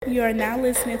You are now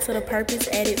listening to the Purpose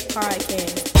Edits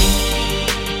podcast.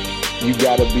 You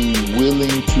got to be willing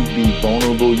to be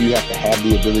vulnerable. You have to have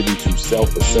the ability to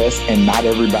self-assess, and not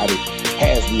everybody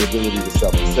has the ability to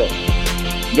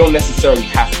self-assess. You don't necessarily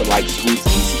have to like school to be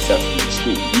successful in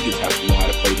school. You just have to know how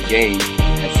to play the game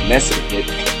and finesse it a bit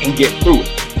and get through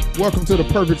it. Welcome to the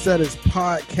Purpose Edits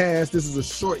podcast. This is a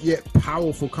short yet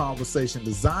powerful conversation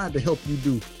designed to help you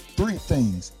do 3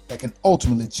 things that can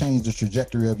ultimately change the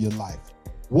trajectory of your life.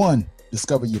 1,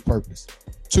 discover your purpose.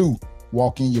 2,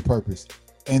 walk in your purpose.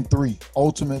 And 3,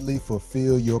 ultimately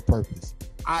fulfill your purpose.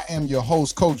 I am your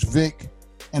host, Coach Vic,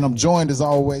 and I'm joined as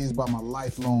always by my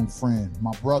lifelong friend,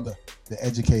 my brother, the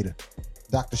educator,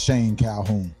 Dr. Shane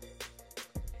Calhoun.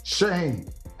 Shane,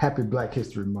 happy Black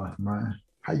History Month, man.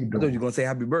 How you doing? I thought you were going to say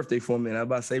happy birthday for me, and I was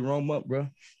about to say wrong month, bro.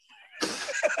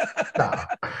 Nah,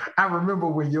 I remember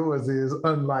when yours is,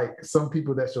 unlike some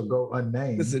people that shall go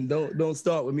unnamed. Listen, don't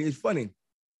start with me. It's funny.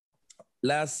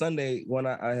 Last Sunday, when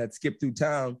I had skipped through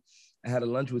town, I had a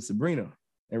lunch with Sabrina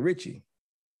and Richie.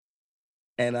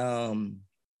 And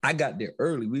I got there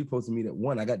early. We were supposed to meet at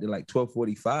 1. I got there like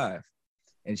 12:45,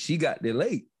 and she got there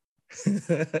late.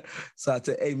 So I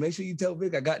said, hey, make sure you tell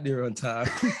Vic I got there on time.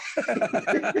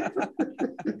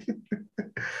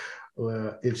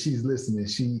 Well, if she's listening,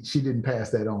 she didn't pass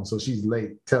that on. So she's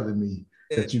late telling me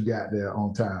that you got there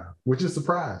on time, which is a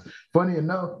surprise. Funny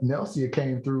enough, Nelsia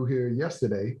came through here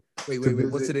yesterday. Wait.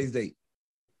 What's today's date?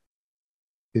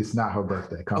 It's not her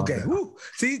birthday. Okay. Woo.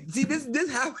 See,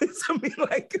 this happens to me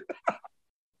like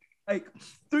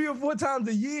 3 or 4 times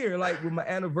a year, like with my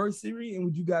anniversary and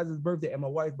with you guys' birthday and my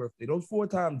wife's birthday. Those 4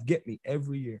 times get me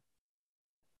every year.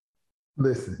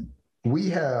 Listen, we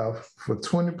have for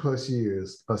 20 plus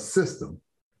years a system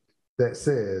that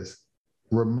says,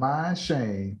 remind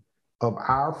Shane of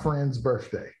our friend's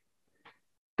birthday.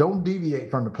 Don't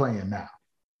deviate from the plan now.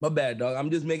 My bad, dog.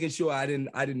 I'm just making sure I didn't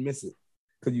miss it.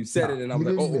 Because you said it and I'm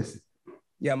like, miss it.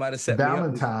 Yeah, I might have set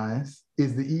Valentine's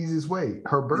is the easiest way.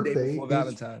 Her birthday is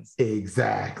Valentine's.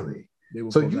 Exactly.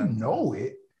 So you know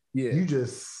it. Yeah. You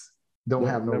just don't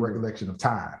have no recollection of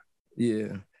time.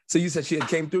 Yeah. So you said she had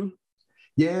came through?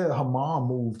 Yeah, her mom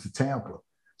moved to Tampa.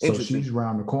 So she's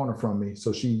around the corner from me.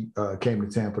 So she came to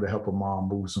Tampa to help her mom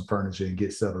move some furniture and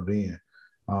get settled in.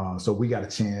 So we got a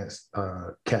chance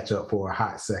catch up for a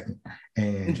hot second.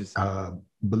 And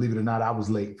believe it or not, I was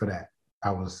late for that.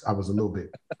 I was a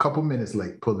couple minutes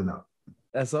late pulling up.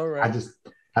 That's all right.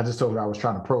 I just told her I was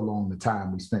trying to prolong the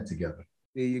time we spent together.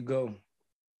 There you go.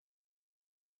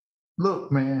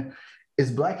 Look, man,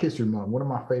 it's Black History Month, one of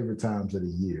my favorite times of the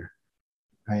year.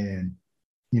 And,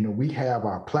 you know, we have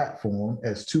our platform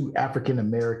as 2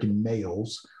 African-American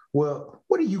males. Well,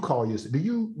 what do you call yourself? Do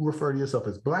you refer to yourself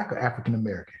as Black or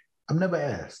African-American? I've never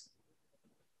asked.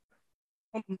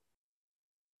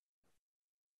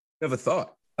 Never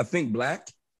thought. I think Black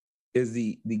is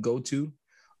the go-to.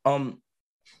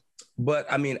 But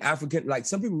I mean, African, like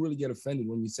some people really get offended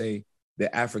when you say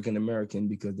they're African American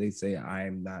because they say I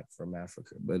am not from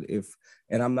Africa. But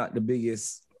and I'm not the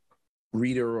biggest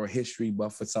reader or history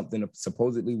buff for something.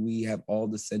 Supposedly we have all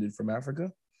descended from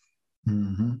Africa.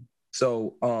 Mm-hmm.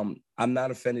 So I'm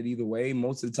not offended either way.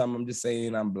 Most of the time I'm just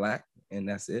saying I'm Black and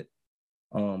that's it.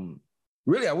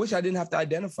 Really, I wish I didn't have to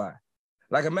identify.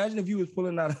 Like imagine if you was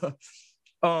pulling out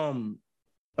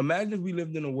imagine if we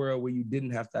lived in a world where you didn't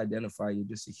have to identify, you're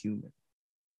just a human.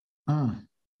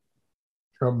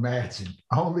 Imagine.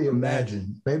 Only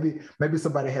imagine. Maybe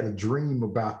somebody had a dream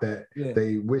about that. Yeah.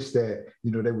 They wish that,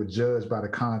 you know, they were judged by the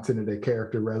content of their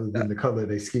character rather than the color of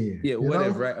their skin. Yeah,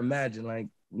 whatever, right? Imagine, like,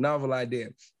 novel idea.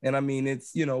 And I mean,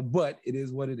 it's, you know, but it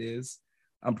is what it is.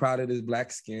 I'm proud of this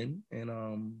Black skin.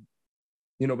 And,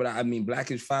 you know, but I mean,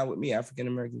 Black is fine with me. African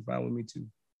American is fine with me too.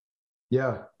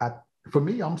 Yeah, for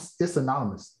me, it's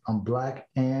anonymous. I'm Black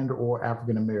and or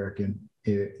African American.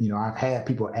 You know, I've had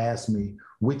people ask me,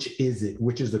 which is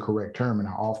the correct term? And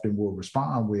I often will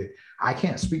respond with, I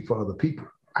can't speak for other people.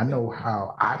 I know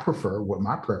how I prefer, what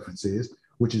my preference is,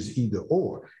 which is either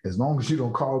or. As long as you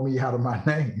don't call me out of my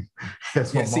name.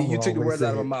 See, you took the words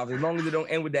out of my mouth. As long as it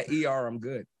don't end with that ER, I'm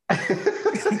good.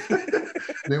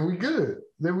 Then we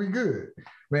good.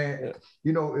 Man,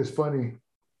 you know, it's funny.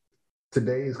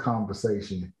 Today's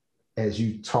conversation, as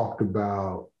you talked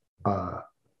about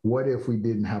what if we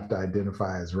didn't have to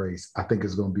identify as race, I think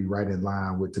it's going to be right in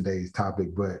line with today's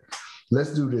topic. But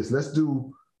let's do this. Let's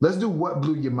do what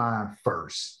blew your mind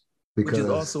first, because which is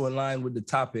also in line with the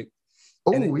topic.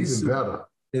 Oh, even better.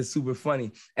 It's super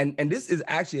funny, and this is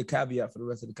actually a caveat for the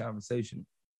rest of the conversation.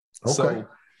 Okay. So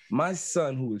my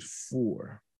son, who is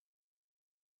 4,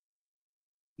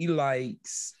 he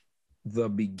likes the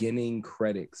beginning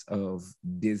credits of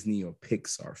Disney or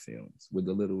Pixar films with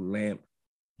the little lamp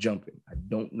jumping. I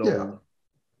don't know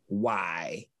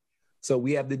why. So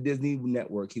we have the Disney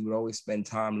Network. He would always spend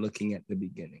time looking at the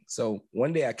beginning. So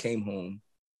one day I came home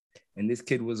and this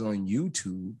kid was on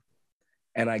YouTube,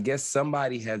 and I guess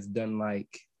somebody has done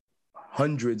like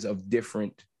hundreds of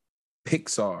different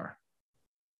Pixar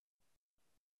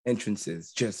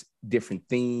entrances, just different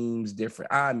themes,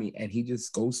 and he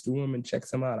just goes through them and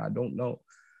checks them out. I don't know.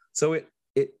 So it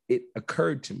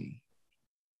occurred to me,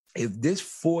 if this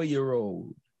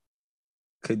 4-year-old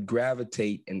could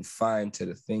gravitate and find to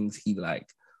the things he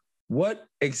liked, what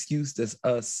excuse does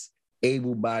us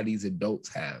able-bodied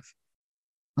adults have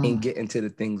in getting to the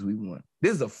things we want?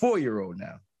 This is a 4-year-old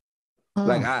now.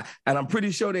 And I'm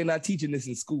pretty sure they're not teaching this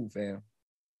in school, fam.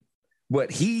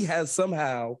 But he has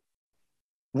somehow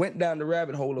went down the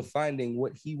rabbit hole of finding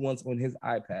what he wants on his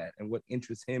iPad and what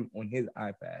interests him on his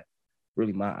iPad.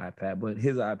 Really my iPad, but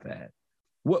his iPad.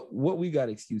 What we got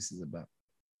excuses about?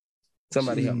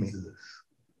 Somebody help me.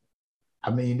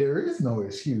 I mean, there is no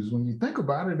excuse. When you think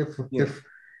about it,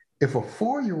 if a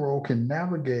 4-year-old can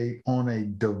navigate on a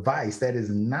device that is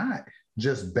not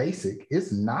just basic,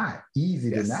 it's not easy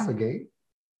to navigate,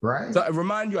 right? So I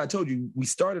remind you, I told you, we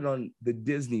started on the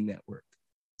Disney Network.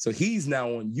 So he's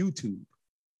now on YouTube.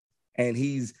 And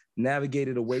he's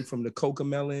navigated away from the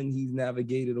Cocomelon. He's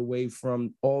navigated away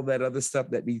from all that other stuff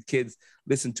that these kids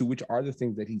listen to, which are the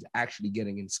things that he's actually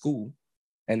getting in school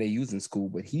and they use in school.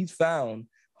 But he's found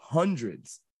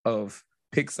hundreds of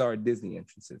Pixar Disney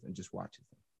entrances and just watches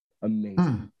them.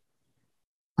 Amazing.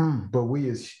 But we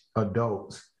as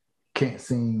adults can't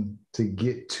seem to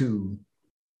get to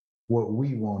what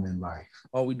we want in life.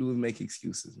 All we do is make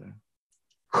excuses, man.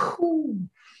 Whew.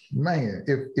 Man,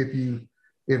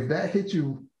 if that hit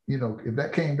you, if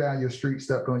that came down your street,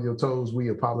 stepped on your toes, we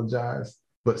apologize,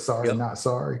 but sorry, not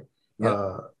sorry.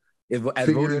 As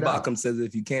Rody Bacham says,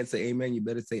 if you can't say amen, you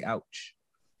better say ouch.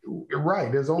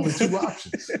 Right. There's only two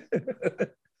options.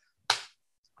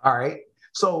 All right.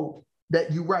 So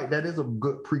you're right. That is a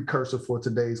good precursor for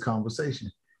today's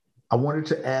conversation. I wanted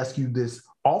to ask you this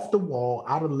off the wall,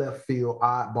 out of left field,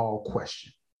 oddball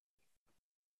question.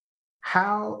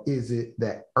 How is it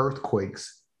that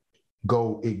earthquakes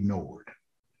go ignored?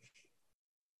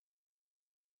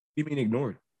 You mean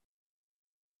ignored?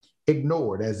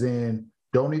 Ignored, as in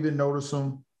don't even notice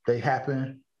them. They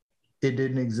happen. It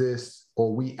didn't exist,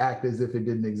 or we act as if it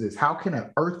didn't exist. How can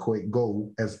an earthquake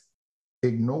go as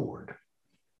ignored?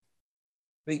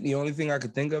 I think the only thing I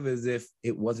could think of is if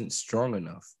it wasn't strong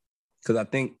enough, because I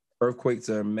think earthquakes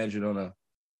are measured on a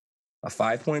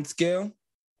 5-point scale.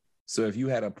 So if you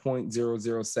had a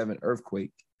 0.007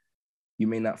 earthquake, you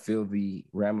may not feel the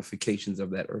ramifications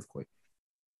of that earthquake.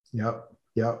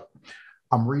 Yep.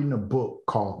 I'm reading a book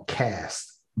called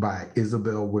Cast by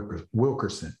Isabel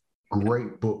Wilkerson.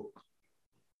 Great book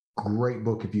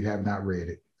if you have not read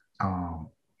it.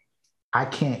 I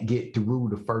can't get through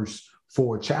the first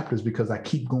 4 chapters because I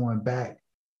keep going back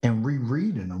and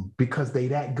rereading them because they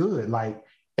that good. Like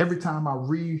every time I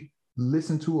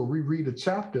listen to or reread a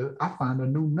chapter, I find a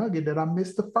new nugget that I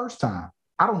missed the first time.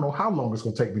 I don't know how long it's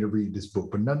going to take me to read this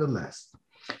book, but nonetheless,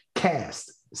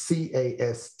 Cast,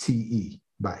 C-A-S-T-E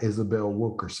by Isabel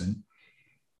Wilkerson.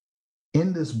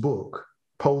 In this book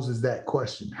poses that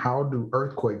question: how do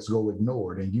earthquakes go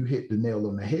ignored? And you hit the nail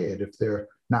on the head if they're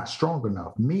not strong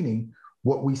enough, meaning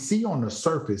what we see on the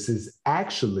surface is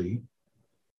actually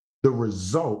the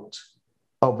result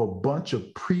of a bunch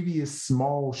of previous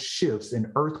small shifts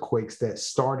in earthquakes that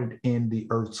started in the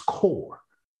Earth's core.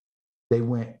 They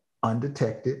went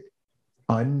undetected,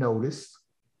 unnoticed,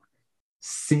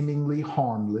 seemingly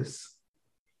harmless.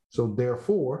 So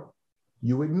therefore,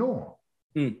 you ignore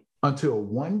them until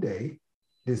one day,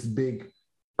 this big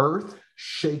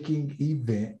earth-shaking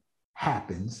event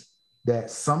happens that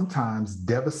sometimes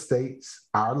devastates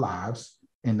our lives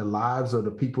and the lives of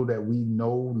the people that we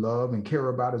know, love, and care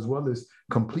about, as well as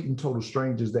complete and total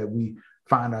strangers that we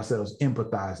find ourselves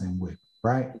empathizing with,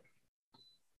 right?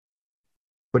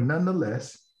 But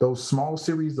nonetheless, those small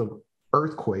series of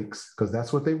earthquakes, because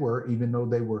that's what they were, even though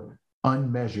they were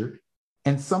unmeasured.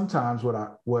 And sometimes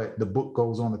what the book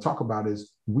goes on to talk about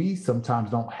is we sometimes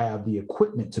don't have the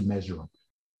equipment to measure them.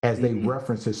 As they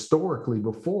reference historically,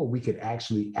 before we could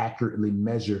actually accurately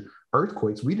measure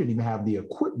earthquakes, we didn't even have the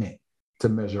equipment to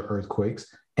measure earthquakes.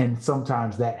 And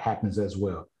sometimes that happens as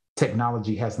well.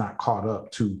 Technology has not caught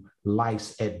up to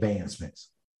life's advancements.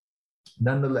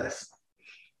 Nonetheless,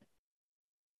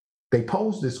 they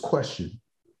posed this question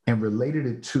and related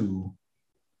it to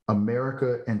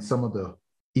America and some of the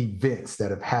events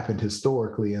that have happened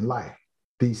historically in life.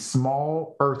 these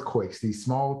small earthquakes, these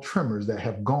small tremors that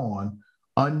have gone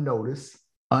unnoticed,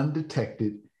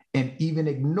 undetected, and even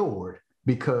ignored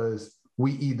because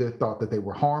we either thought that they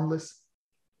were harmless,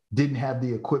 didn't have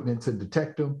the equipment to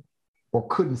detect them, or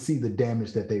couldn't see the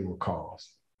damage that they would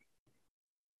cause.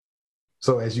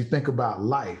 So as you think about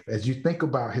life, as you think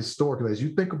about historically, as you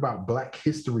think about Black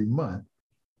History Month,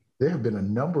 there have been a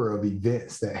number of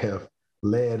events that have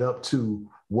led up to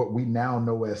what we now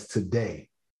know as today,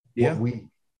 what we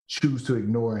choose to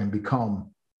ignore and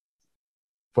become,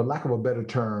 for lack of a better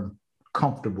term,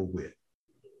 comfortable with.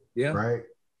 Yeah. Right?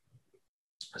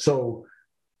 So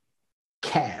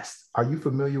caste, are you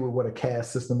familiar with what a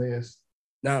caste system is?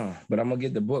 No, but I'm gonna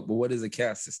get the book. But what is a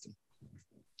caste system?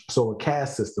 So a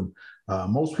caste system,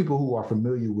 most people who are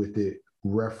familiar with it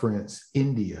reference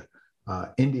India.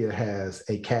 India has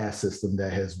a caste system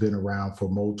that has been around for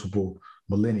multiple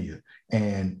millennia.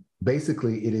 And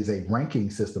basically it is a ranking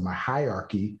system, a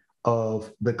hierarchy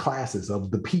of the classes,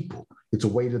 of the people. It's a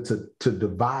way to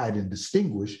divide and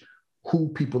distinguish who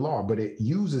people are, but it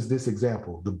uses this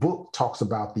example. The book talks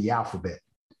about the alphabet,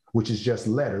 which is just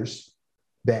letters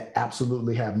that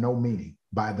absolutely have no meaning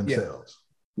by themselves.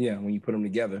 Yeah, when you put them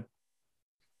together.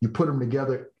 You put them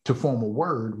together to form a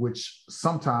word, which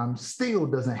sometimes still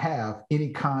doesn't have any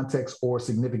context or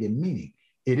significant meaning.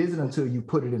 It isn't until you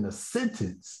put it in a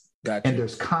sentence and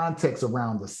there's context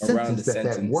around the sentence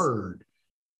that word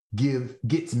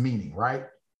gets meaning, right?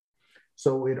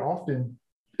 So it often,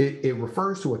 it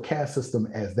refers to a caste system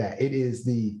as that. It is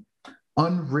the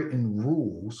unwritten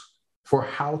rules for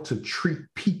how to treat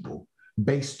people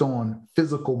based on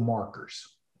physical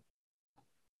markers.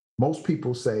 Most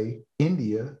people say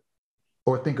India,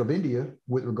 or think of India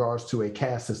with regards to a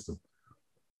caste system.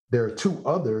 There are two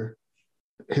other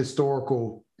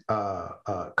historical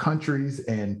countries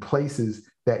and places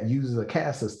that uses a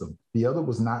caste system. The other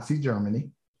was Nazi Germany,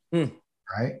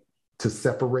 right? To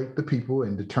separate the people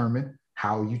and determine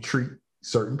how you treat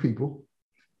certain people.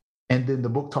 And then the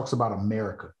book talks about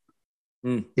America.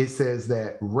 It says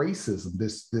that racism,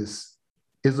 this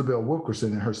Isabel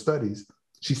Wilkerson in her studies,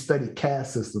 she studied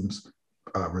caste systems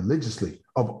religiously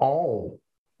of all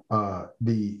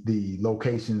the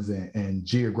locations and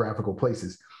geographical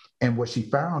places. And what she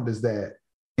found is that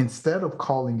instead of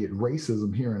calling it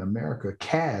racism here in America,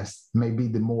 caste may be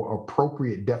the more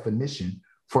appropriate definition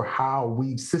for how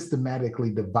we've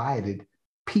systematically divided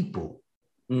people.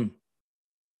 It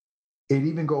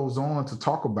even goes on to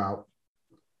talk about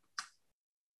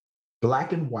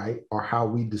Black and white are how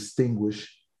we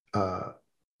distinguish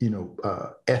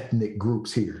ethnic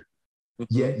groups here.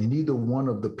 Yet neither one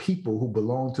of the people who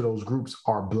belong to those groups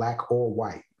are Black or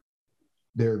white.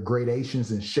 There are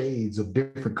gradations and shades of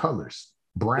different colors.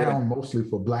 Brown mostly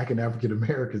for Black and African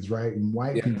Americans, right? And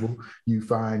white people, you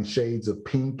find shades of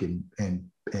pink and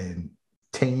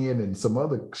tan and some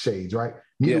other shades, right?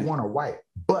 Neither one are white.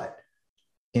 But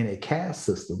in a caste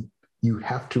system, you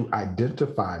have to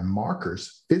identify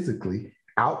markers physically,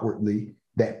 outwardly,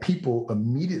 that people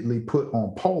immediately put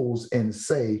on polls and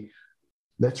say,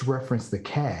 let's reference the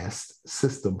caste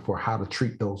system for how to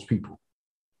treat those people.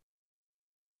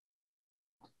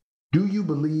 Do you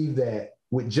believe that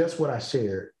with just what I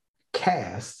shared,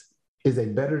 caste is a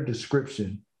better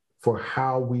description for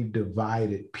how we've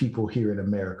divided people here in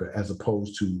America as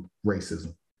opposed to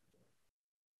racism?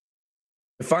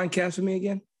 Define caste for me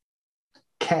again.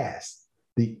 Caste,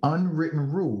 the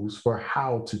unwritten rules for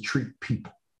how to treat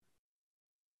people.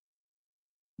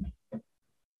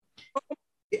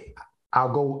 I'll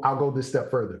go this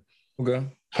step further. Okay.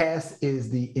 Caste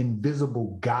is the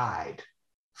invisible guide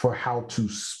for how to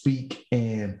speak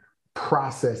and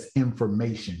process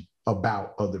information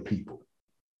about other people.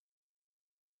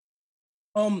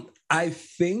 I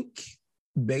think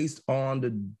based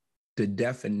on the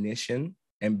definition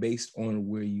and based on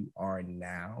where you are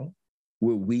now,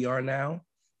 where we are now,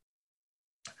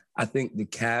 I think the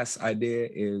caste idea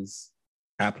is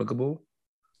applicable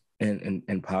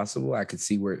and possible. I could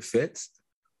see where it fits.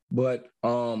 But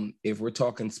if we're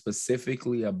talking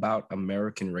specifically about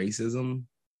American racism,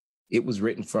 it was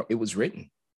written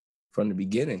from the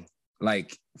beginning.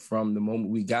 Like from the moment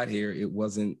we got here,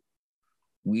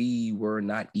 we were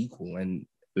not equal, and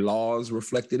laws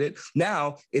reflected it.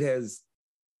 Now it has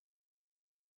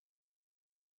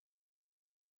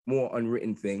more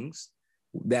unwritten things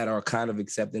that are kind of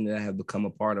accepted and that have become a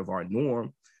part of our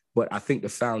norm. But I think the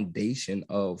foundation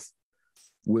of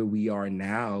where we are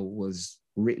now was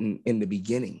written in the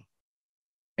beginning.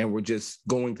 And we're just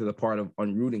going to the part of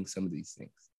unrooting some of these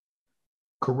things.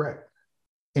 Correct.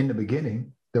 In the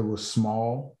beginning, there were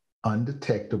small,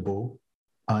 undetectable,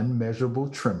 unmeasurable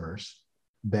tremors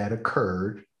that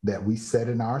occurred that we set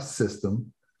in our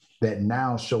system that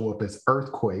now show up as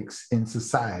earthquakes in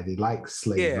society, like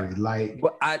slavery,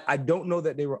 but I don't know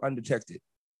that they were undetected.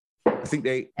 I think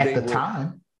they At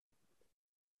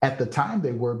the time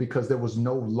they were, because there was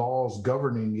no laws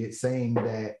governing it saying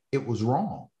that it was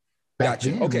wrong.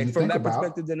 Gotcha. Okay, from that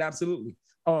perspective, then absolutely.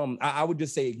 I would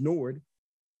just say ignored.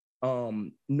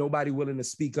 Nobody willing to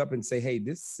speak up and say, hey,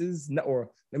 this is not,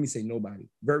 or let me say nobody.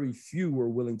 Very few were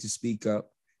willing to speak up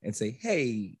and say,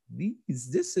 hey,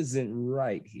 this isn't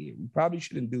right here. We probably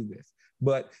shouldn't do this.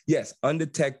 But yes,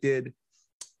 undetected,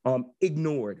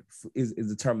 ignored is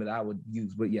the term that I would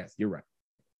use. But yes, you're right.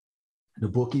 The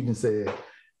book even said,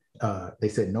 they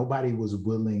said nobody was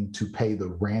willing to pay the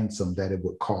ransom that it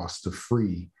would cost to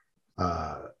free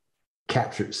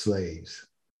captured slaves.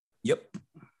 Yep.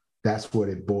 That's what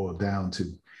it boiled down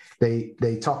to.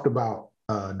 They talked about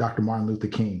Dr. Martin Luther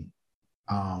King.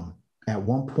 At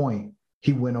one point,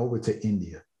 he went over to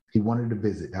India. He wanted to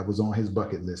visit. That was on his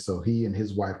bucket list. So he and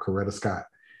his wife, Coretta Scott,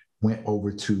 went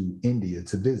over to India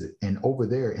to visit. And over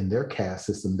there in their caste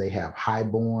system, they have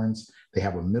highborns, they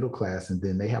have a middle class, and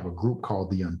then they have a group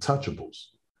called the Untouchables.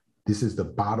 This is the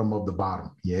bottom of the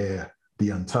bottom. Yeah, the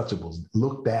Untouchables.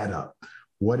 Look that up.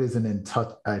 What is an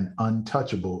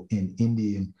untouchable in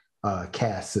Indian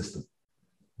caste system?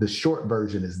 The short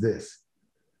version is this.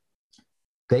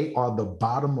 They are the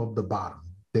bottom of the bottom.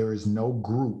 There is no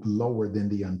group lower than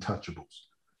the Untouchables.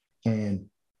 And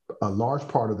a large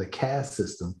part of the caste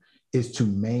system is to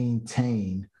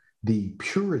maintain the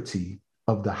purity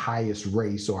of the highest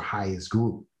race or highest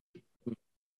group.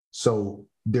 So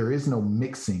there is no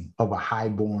mixing of a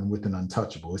highborn with an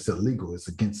untouchable. It's illegal. It's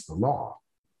against the law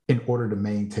in order to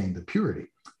maintain the purity.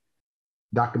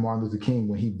 Dr. Martin Luther King,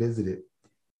 when he visited,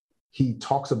 he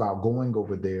talks about going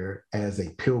over there as a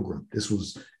pilgrim. This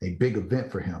was a big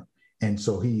event for him. And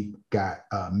so he got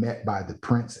met by the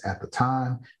prince at the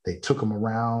time. They took him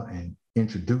around and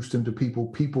introduced him to people.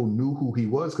 People knew who he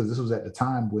was because this was at the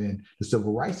time when the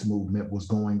civil rights movement was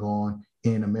going on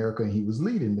in America, and he was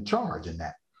leading the charge in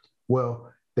that.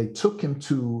 Well, they took him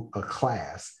to a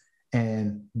class,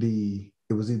 and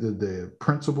it was either the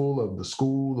principal of the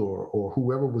school or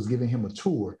whoever was giving him a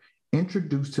tour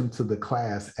introduced him to the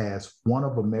class as one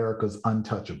of America's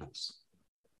untouchables.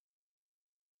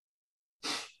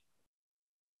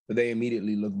 But they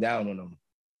immediately looked down on him.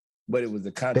 But it was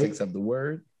the context of the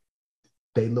word.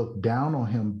 They looked down on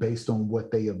him based on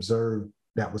what they observed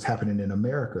that was happening in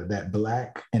America, that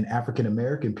Black and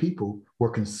African-American people were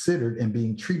considered and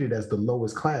being treated as the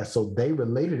lowest class. So they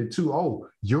related it to, oh,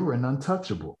 you're an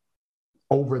untouchable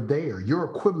over there. You're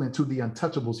equivalent to the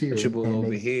untouchables here.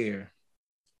 Over here.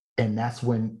 And that's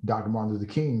when Dr. Martin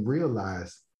Luther King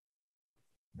realized,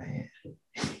 man,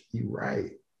 you're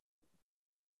right.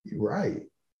 You're right.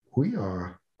 We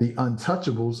are the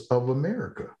untouchables of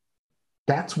America.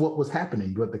 That's what was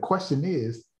happening. But the question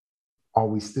is, are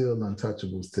we still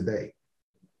untouchables today?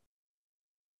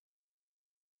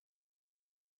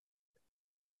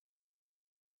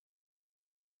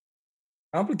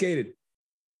 Complicated.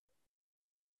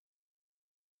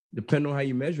 Depending on how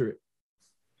you measure it.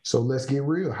 So let's get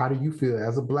real. How do you feel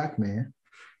as a Black man,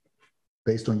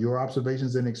 based on your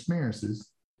observations and experiences?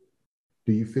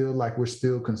 Do you feel like we're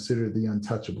still considered the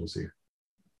untouchables here?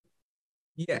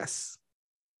 Yes.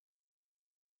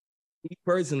 Me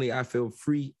personally, I feel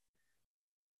free.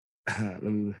 Let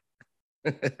me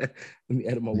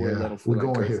edit my word. Yeah, we're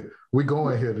going here. We're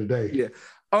going here today. Yeah.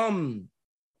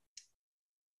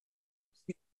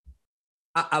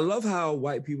 I love how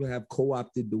white people have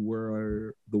co-opted the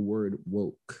word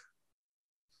woke.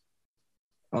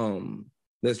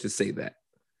 Let's just say that.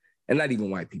 And not even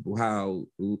white people, how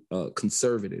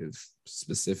conservatives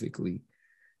specifically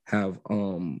have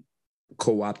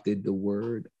co-opted the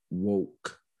word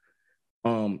woke.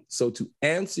 So to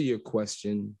answer your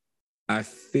question, I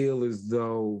feel as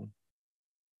though,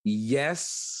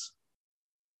 yes,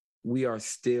 we are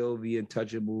still the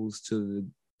untouchables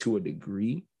to a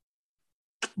degree,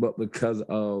 but because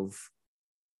of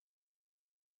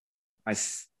my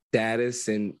status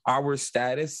and our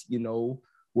status,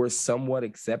 we're somewhat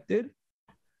accepted,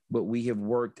 but we have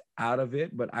worked out of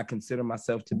it. But I consider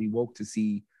myself to be woke to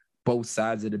see both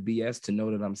sides of the BS, to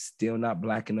know that I'm still not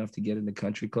Black enough to get into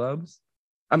country clubs.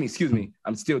 I'm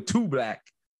still too Black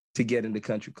to get into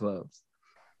country clubs.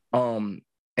 And,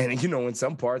 in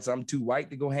some parts, I'm too white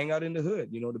to go hang out in the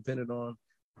hood, depending on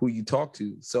who you talk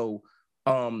to. So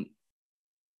I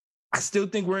still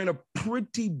think we're in a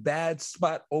pretty bad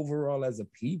spot overall as a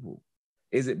people.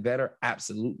 Is it better?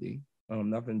 Absolutely.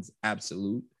 Nothing's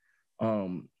absolute.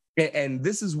 And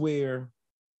this is where,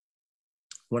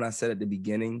 when I said at the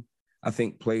beginning, I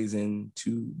think plays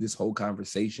into this whole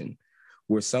conversation,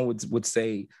 where some would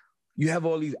say, you have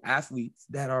all these athletes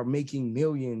that are making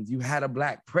millions. You had a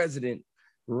Black president.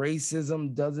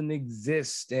 Racism doesn't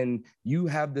exist, and you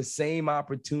have the same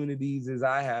opportunities as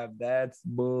I have. That's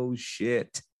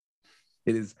bullshit.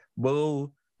 It is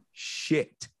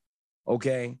bullshit.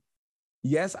 Okay?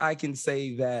 Yes, I can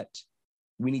say that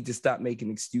we need to stop making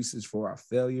excuses for our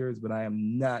failures, but I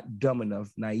am not dumb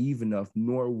enough, naive enough,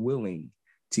 nor willing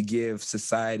to give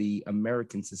society,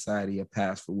 American society, a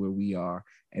pass for where we are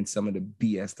and some of the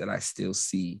BS that I still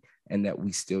see and that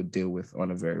we still deal with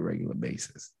on a very regular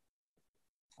basis.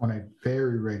 On a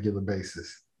very regular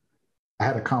basis. I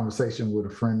had a conversation with a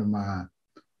friend of mine,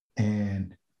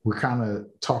 and we're kind of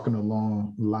talking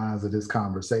along the lines of this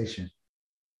conversation.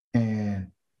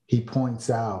 And he points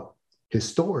out,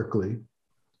 historically,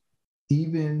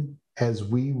 even as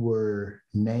we were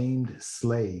named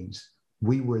slaves,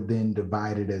 we were then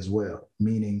divided as well,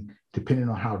 meaning depending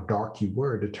on how dark you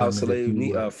were,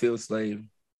 determined field slave.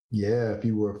 Yeah, if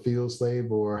you were a field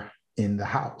slave or in the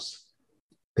house.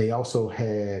 They also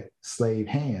had slave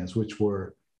hands, which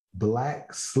were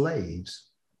Black slaves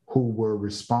who were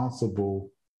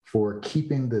responsible for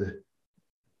keeping the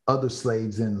other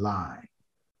slaves in line,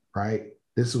 right?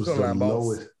 This was the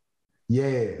lowest.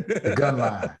 Yeah, the gun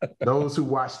line. Those who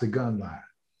watched the gun line.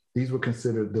 These were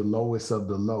considered the lowest of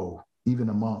the low, even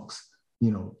amongst,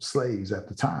 slaves at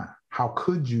the time. How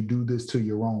could you do this to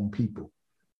your own people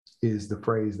is the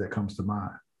phrase that comes to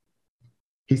mind.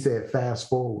 He said, fast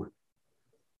forward.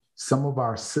 Some of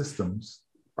our systems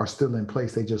are still in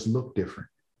place. They just look different.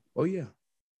 Oh, yeah.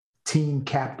 Team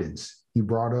captains. You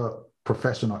brought up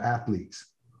professional athletes.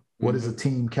 What is a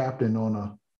team captain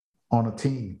on a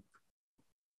team?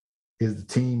 Is the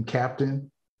team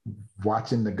captain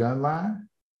watching the gun line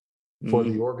for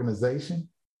the organization?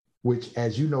 Which,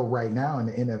 as you know, right now in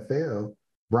the NFL,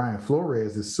 Brian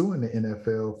Flores is suing the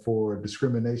NFL for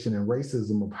discrimination and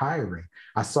racism of hiring.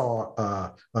 I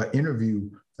saw an interview.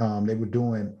 They were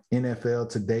doing NFL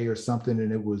Today or something,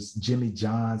 and it was Jimmy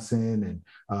Johnson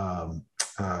and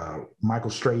Michael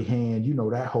Strahan,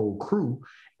 that whole crew.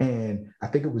 And I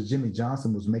think it was Jimmy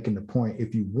Johnson was making the point,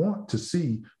 if you want to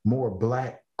see more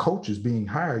Black coaches being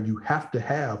hired, you have to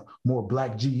have more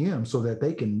Black GMs so that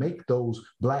they can make those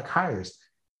Black hires.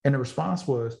 And the response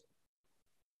was,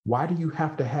 why do you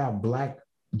have to have Black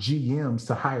GMs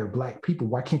to hire Black people?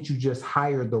 Why can't you just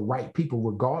hire the right people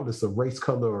regardless of race,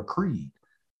 color, or creed?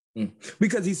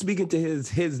 Because he's speaking to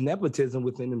his nepotism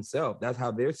within himself. That's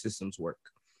how their systems work.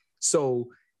 So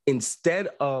instead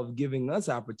of giving us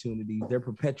opportunities, they're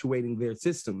perpetuating their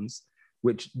systems,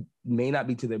 which may not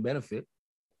be to their benefit,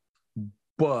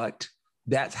 but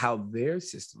that's how their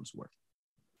systems work.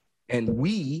 And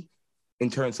we, in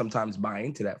turn, sometimes buy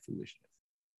into that foolishness.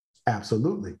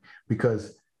 Absolutely.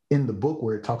 Because in the book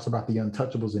where it talks about the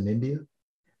untouchables in India,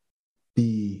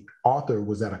 the author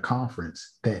was at a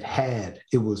conference that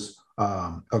it was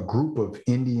a group of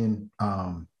Indian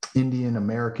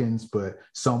Americans, but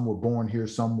some were born here,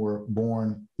 some were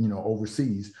born,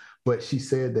 overseas. But she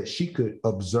said that she could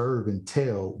observe and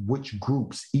tell which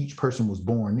groups each person was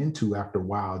born into after a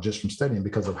while, just from studying,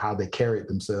 because of how they carried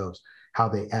themselves, how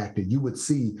they acted. You would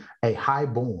see a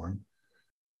highborn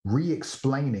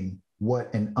re-explaining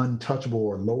what an untouchable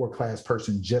or lower class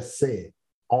person just said,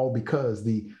 all because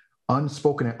the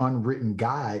unspoken and unwritten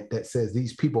guide that says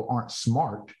these people aren't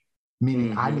smart,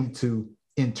 meaning I need to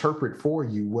interpret for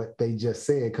you what they just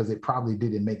said because it probably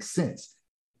didn't make sense.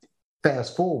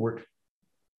 Fast forward,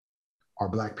 are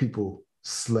Black people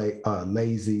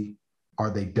lazy? Are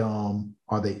they dumb?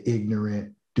 Are they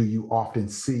ignorant? Do you often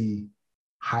see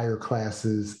higher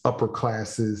classes, upper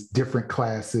classes, different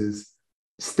classes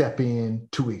step in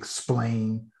to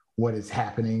explain what is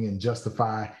happening and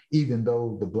justify, even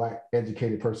though the Black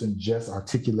educated person just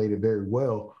articulated very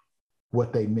well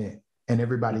what they meant and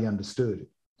everybody understood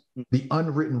it. The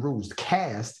unwritten rules, the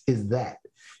caste is that.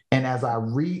 And as I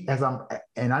read,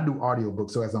 and I do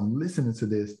audiobooks, so as I'm listening to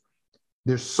this,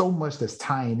 there's so much that's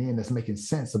tying in, that's making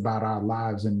sense about our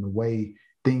lives and the way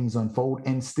things unfold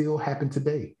and still happen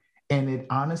today. And it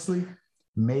honestly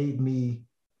made me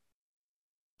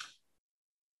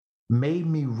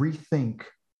rethink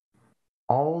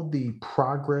all the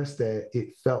progress that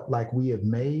it felt like we have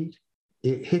made.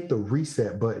 It hit the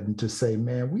reset button to say,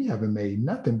 man, we haven't made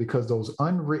nothing, because those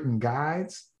unwritten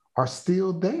guides are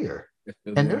still there.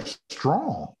 And they're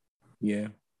strong. Yeah.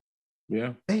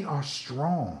 Yeah. They are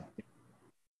strong.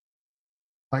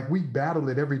 Like, we battle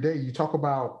it every day. You talk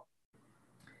about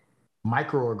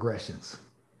microaggressions.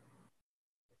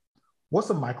 What's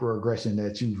a microaggression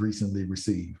that you've recently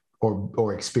received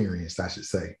or experienced, I should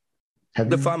say?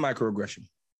 Define microaggression.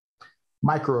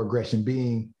 Microaggression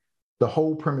being the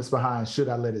whole premise behind should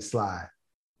I let it slide?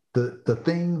 The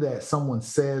thing that someone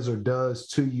says or does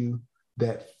to you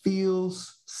that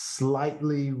feels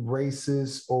slightly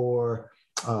racist or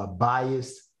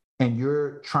biased, and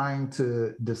you're trying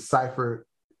to decipher,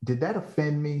 did that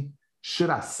offend me? Should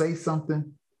I say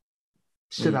something?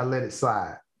 Should I let it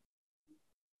slide?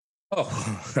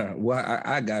 Oh, well,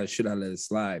 I got it. Should I let it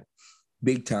slide?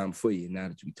 Big time for you now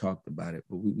that we talked about it,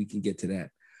 but we can get to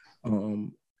that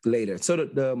later. So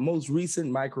the most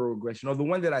recent microaggression, or the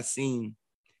one that I've seen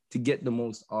to get the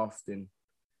most often,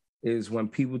 is when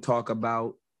people talk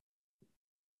about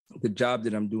the job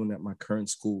that I'm doing at my current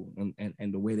school.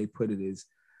 And the way they put it is,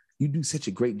 you do such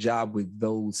a great job with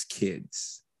those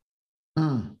kids.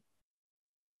 Now,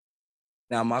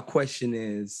 my question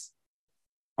is,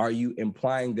 are you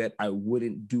implying that I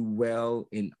wouldn't do well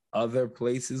in other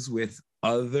places with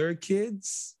other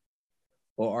kids?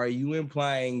 Or are you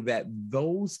implying that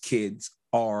those kids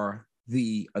are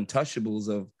the untouchables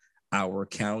of our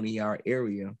county, our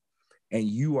area, and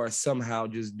you are somehow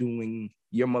just doing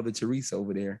your Mother Teresa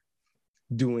over there,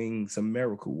 doing some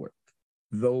miracle work?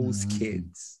 Those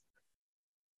kids.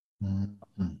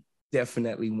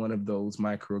 Definitely one of those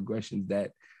microaggressions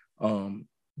that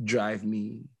drive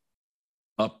me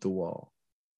up the wall.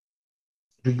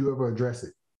 Do you ever address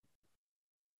it?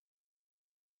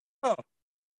 Oh,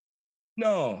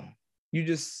 no.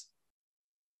 You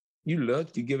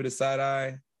look, you give it a side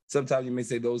eye. Sometimes you may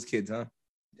say, those kids, huh?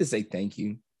 Just say thank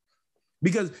you.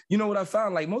 Because you know what I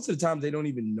found? Like, most of the time they don't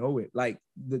even know it. Like,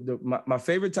 my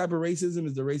favorite type of racism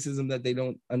is the racism that they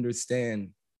don't understand,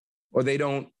 or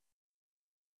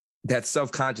that's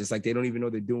self-conscious. Like, they don't even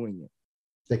know they're doing it.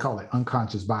 They call it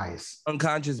unconscious bias.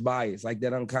 Unconscious bias, like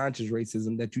that unconscious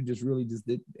racism that you just really just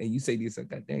did. And you say to yourself,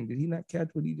 God dang, did he not catch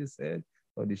what he just said?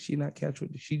 Or did she not catch what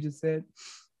she just said?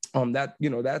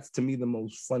 That's to me the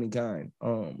most funny kind.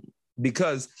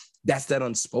 Because that's that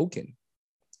unspoken.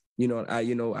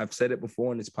 I've said it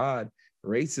before in this pod,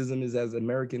 racism is as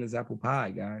American as apple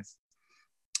pie, guys.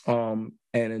 And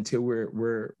until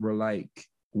we're like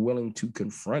willing to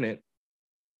confront it,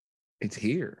 it's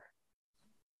here.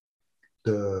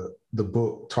 The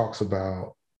book talks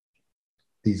about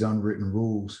these unwritten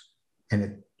rules, and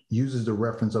it uses the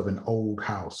reference of an old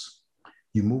house.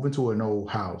 You move into an old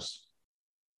house,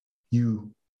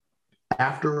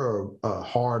 after a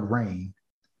hard rain,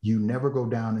 you never go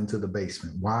down into the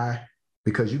basement. Why?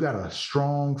 Because you got a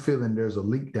strong feeling there's a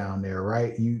leak down there,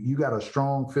 right? You got a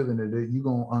strong feeling that you're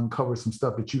going to uncover some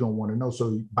stuff that you don't want to know.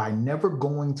 So by never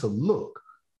going to look,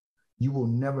 you will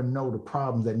never know the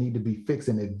problems that need to be fixed.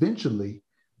 And eventually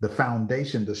the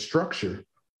foundation, the structure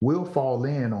will fall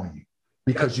in on you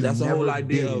because you never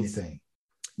did anything.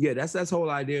 Yeah, that's the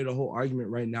whole idea, the whole argument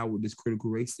right now with this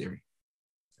critical race theory.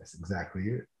 That's exactly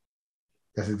it.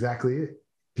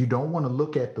 If you don't want to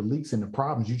look at the leaks and the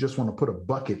problems, you just want to put a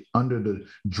bucket under the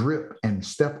drip and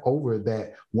step over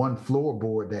that one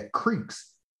floorboard that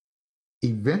creaks,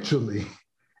 eventually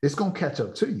it's going to catch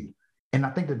up to you. And I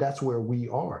think that that's where we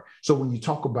are. So when you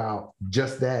talk about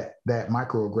just that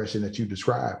microaggression that you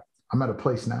described, I'm at a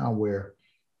place now where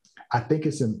I think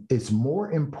it's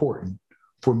more important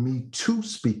for me to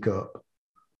speak up,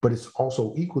 but it's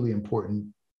also equally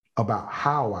important about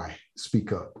how I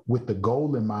speak up with the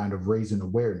goal in mind of raising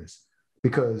awareness.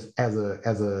 Because as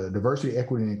a diversity,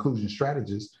 equity, and inclusion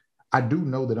strategist, I do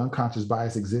know that unconscious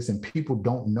bias exists and people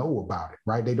don't know about it,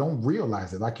 right? They don't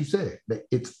realize it. Like you said, that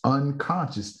it's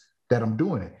unconscious that I'm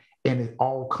doing it. And it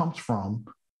all comes from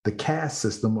the caste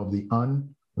system of the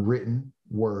unwritten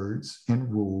words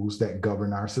and rules that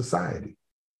govern our society.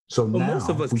 So now most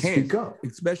of us can't speak up,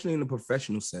 especially in the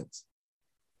professional sense.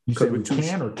 You say we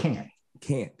can or can't?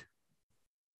 Can't.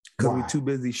 Because we're too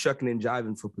busy shucking and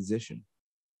jiving for position.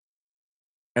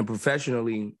 And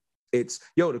professionally, it's,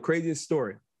 the craziest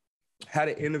story. Had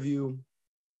an interview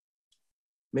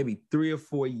maybe 3 or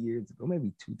 4 years ago,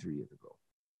 maybe 2-3 years ago.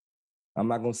 I'm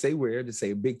not going to say where, to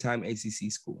say a big time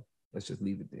ACC school. Let's just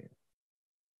leave it there.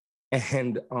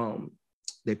 And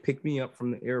they picked me up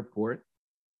from the airport,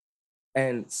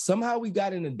 and somehow we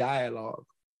got in a dialogue,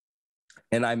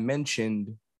 and I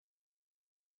mentioned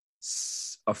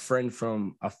a friend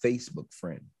from a Facebook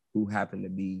friend who happened to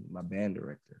be my band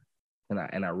director.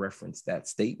 And I referenced that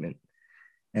statement,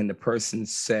 and the person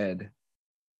said,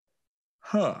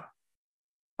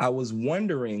 I was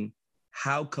wondering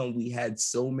how come we had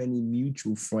so many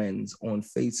mutual friends on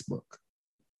Facebook?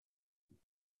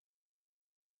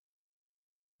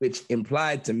 Which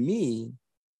implied to me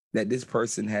that this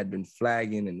person had been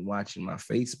flagging and watching my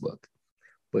Facebook.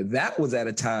 But that was at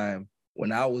a time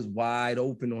when I was wide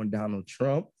open on Donald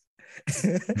Trump.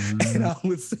 And I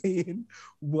was saying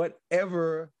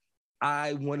whatever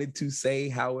I wanted to say,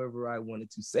 however I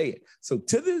wanted to say it. So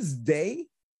to this day,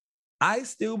 I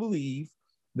still believe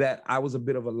that I was a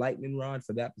bit of a lightning rod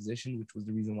for that position, which was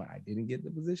the reason why I didn't get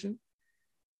the position.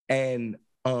 And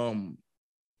I'm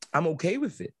okay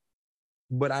with it.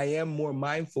 But I am more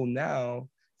mindful now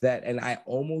that, and I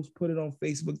almost put it on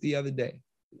Facebook the other day.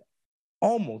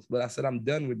 Almost, but I said, I'm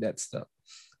done with that stuff.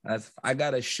 I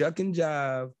got to shuck and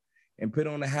jive and put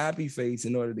on a happy face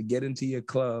in order to get into your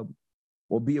club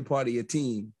or be a part of your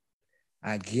team.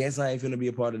 I guess I ain't going to be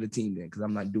a part of the team then because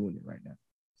I'm not doing it right now.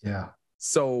 Yeah.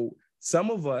 So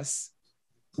some of us,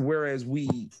 whereas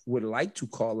we would like to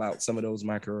call out some of those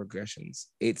microaggressions,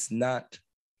 it's not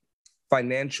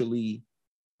financially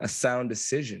a sound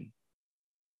decision.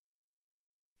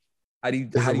 How do you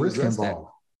address that?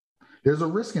 There's a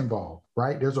risk involved,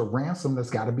 right? There's a ransom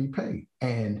that's got to be paid.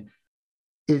 And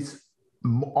it's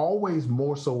always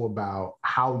more so about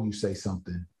how you say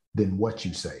something than what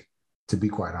you say, to be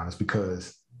quite honest,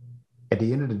 because at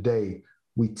the end of the day,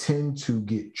 we tend to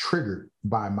get triggered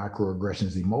by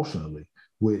microaggressions emotionally,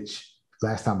 which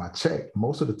last time I checked,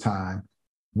 most of the time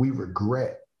we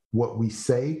regret what we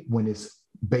say when it's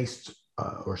based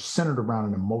or centered around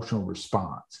an emotional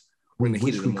response. We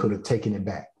wish we could have taken it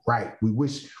back. Right. We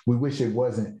wish it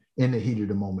wasn't in the heat of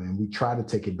the moment, and we try to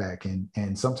take it back,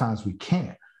 and sometimes we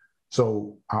can't.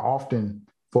 So I often,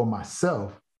 for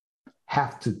myself,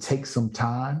 have to take some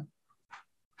time,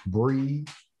 breathe,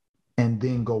 and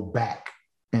then go back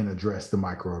and address the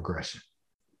microaggression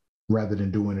rather than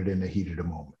doing it in the heat of the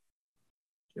moment.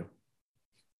 Yeah.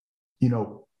 You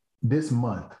know, this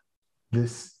month,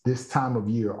 this time of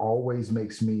year always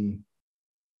makes me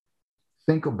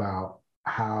think about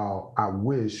how I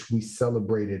wish we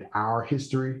celebrated our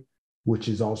history, which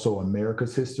is also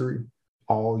America's history,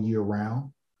 all year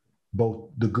round, both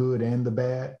the good and the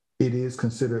bad. It is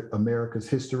considered America's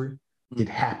history. It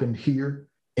happened here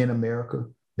in America.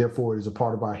 Therefore, it is a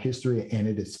part of our history, and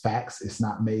it is facts. It's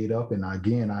not made up. And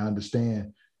again, I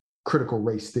understand critical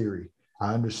race theory.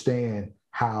 I understand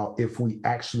how if we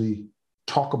actually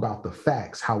talk about the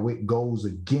facts, how it goes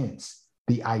against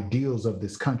the ideals of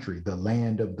this country, the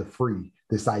land of the free,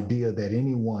 this idea that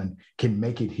anyone can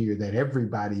make it here, that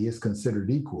everybody is considered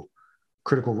equal.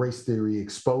 Critical race theory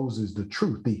exposes the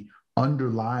truth, the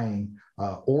underlying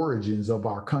origins of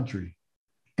our country.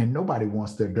 And nobody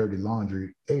wants their dirty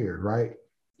laundry aired, right?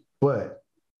 But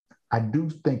I do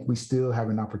think we still have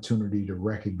an opportunity to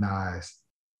recognize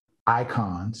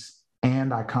icons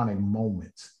and iconic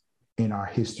moments in our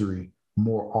history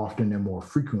more often and more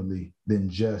frequently than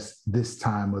just this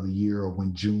time of the year or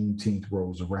when Juneteenth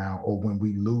rolls around or when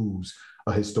we lose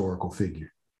a historical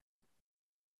figure.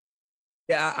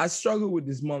 Yeah, I struggle with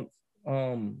this month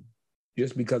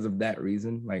just because of that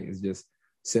reason. Like, it's just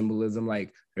symbolism.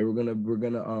 Like,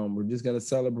 we're just gonna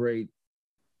celebrate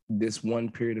this one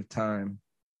period of time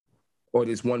or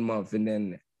this 1 month and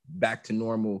then back to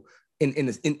normal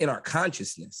in our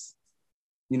consciousness.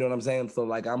 You know what I'm saying? So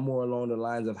like, I'm more along the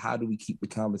lines of how do we keep the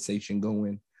conversation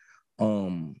going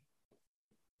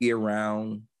year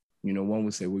round? You know, one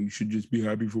would say, well, you should just be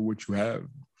happy for what you have.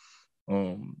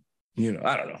 You know,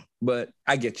 I don't know, but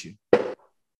I get you.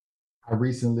 I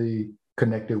recently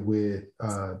connected with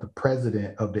the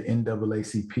president of the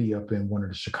NAACP up in one of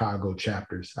the Chicago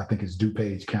chapters. I think it's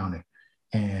DuPage County.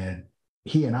 And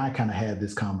he and I kind of had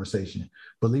this conversation.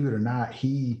 Believe it or not,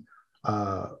 he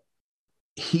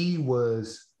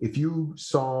was, if you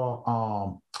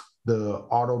saw the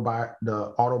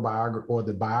autobiography or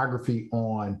the biography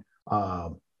on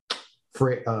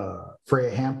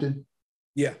Fred Hampton.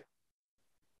 Yeah.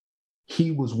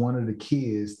 He was one of the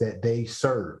kids that they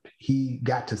served. He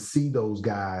got to see those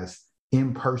guys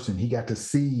in person. He got to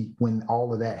see when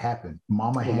all of that happened.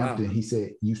 Mama Hampton, wow. He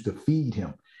said, used to feed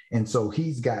him. And so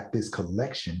he's got this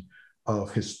collection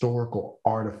of historical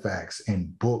artifacts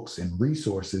and books and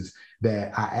resources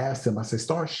that I asked him, I said,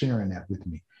 start sharing that with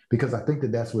me, because I think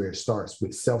that that's where it starts,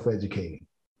 with self-educating,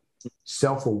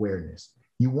 self-awareness.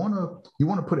 You want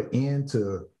to put an end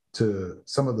to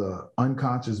some of the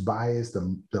unconscious bias,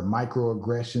 the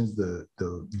microaggressions,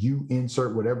 the you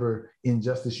insert whatever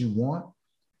injustice you want.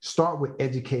 Start with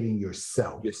educating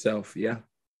yourself. Yourself, yeah.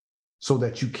 So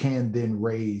that you can then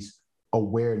raise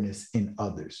awareness in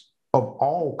others of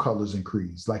all colors and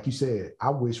creeds. Like you said, I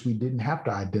wish we didn't have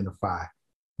to identify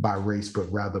by race,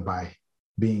 but rather by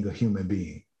being a human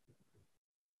being.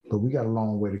 But we got a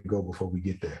long way to go before we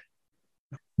get there.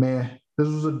 Man, this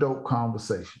was a dope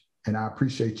conversation, and I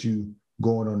appreciate you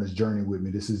going on this journey with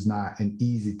me. This is not an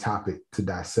easy topic to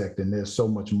dissect, and there's so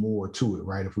much more to it,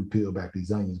 right, if we peel back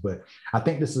these onions. But I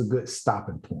think this is a good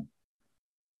stopping point.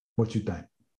 What you think?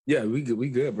 Yeah, we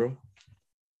good, bro.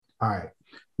 All right,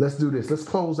 let's do this. Let's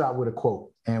close out with a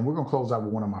quote. And we're going to close out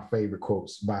with one of my favorite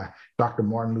quotes by Dr.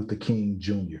 Martin Luther King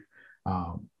Jr.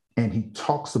 And he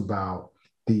talks about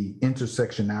the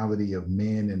intersectionality of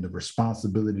men and the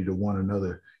responsibility to one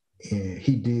another. And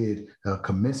he did a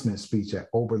commencement speech at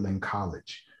Oberlin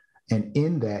College. And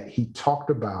in that, he talked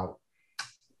about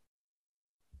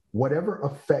whatever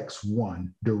affects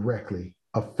one directly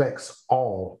affects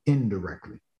all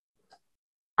indirectly.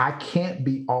 I can't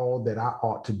be all that I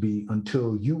ought to be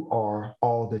until you are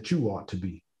all that you ought to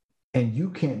be. And you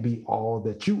can't be all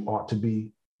that you ought to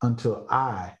be until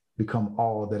I become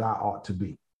all that I ought to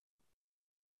be.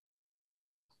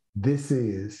 This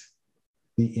is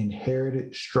the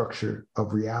inherited structure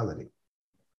of reality.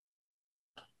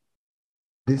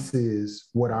 This is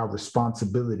what our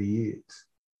responsibility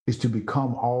is to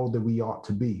become all that we ought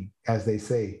to be. As they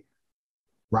say,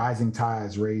 rising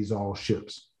tides raise all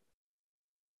ships.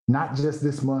 Not just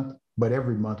this month, but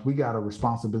every month, we got a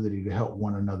responsibility to help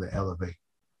one another elevate.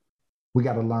 We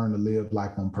got to learn to live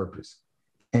life on purpose.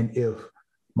 And if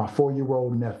my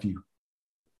 4-year-old nephew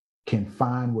can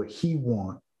find what he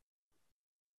wants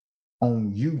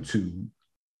on YouTube,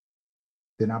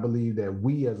 then I believe that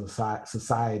we as a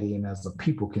society and as a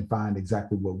people can find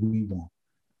exactly what we want.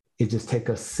 It just takes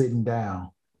us sitting down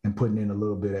and putting in a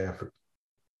little bit of effort.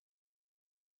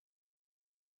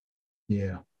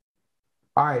 Yeah.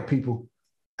 All right, people.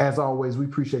 As always, we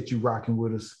appreciate you rocking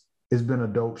with us. It's been a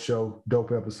dope show,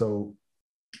 dope episode.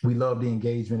 We love the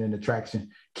engagement and the traction.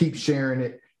 Keep sharing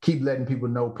it. Keep letting people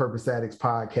know Purpose Addicts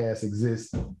Podcast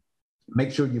exists.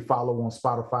 Make sure you follow on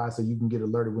Spotify so you can get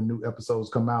alerted when new episodes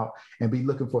come out, and be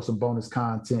looking for some bonus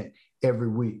content every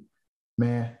week.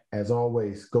 Man, as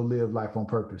always, go live life on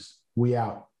purpose. We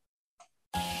out.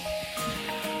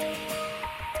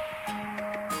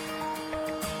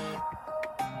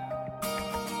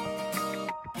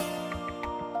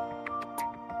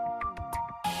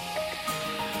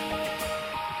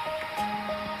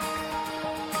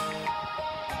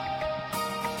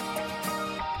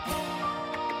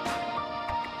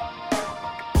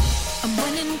 I'm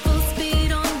running full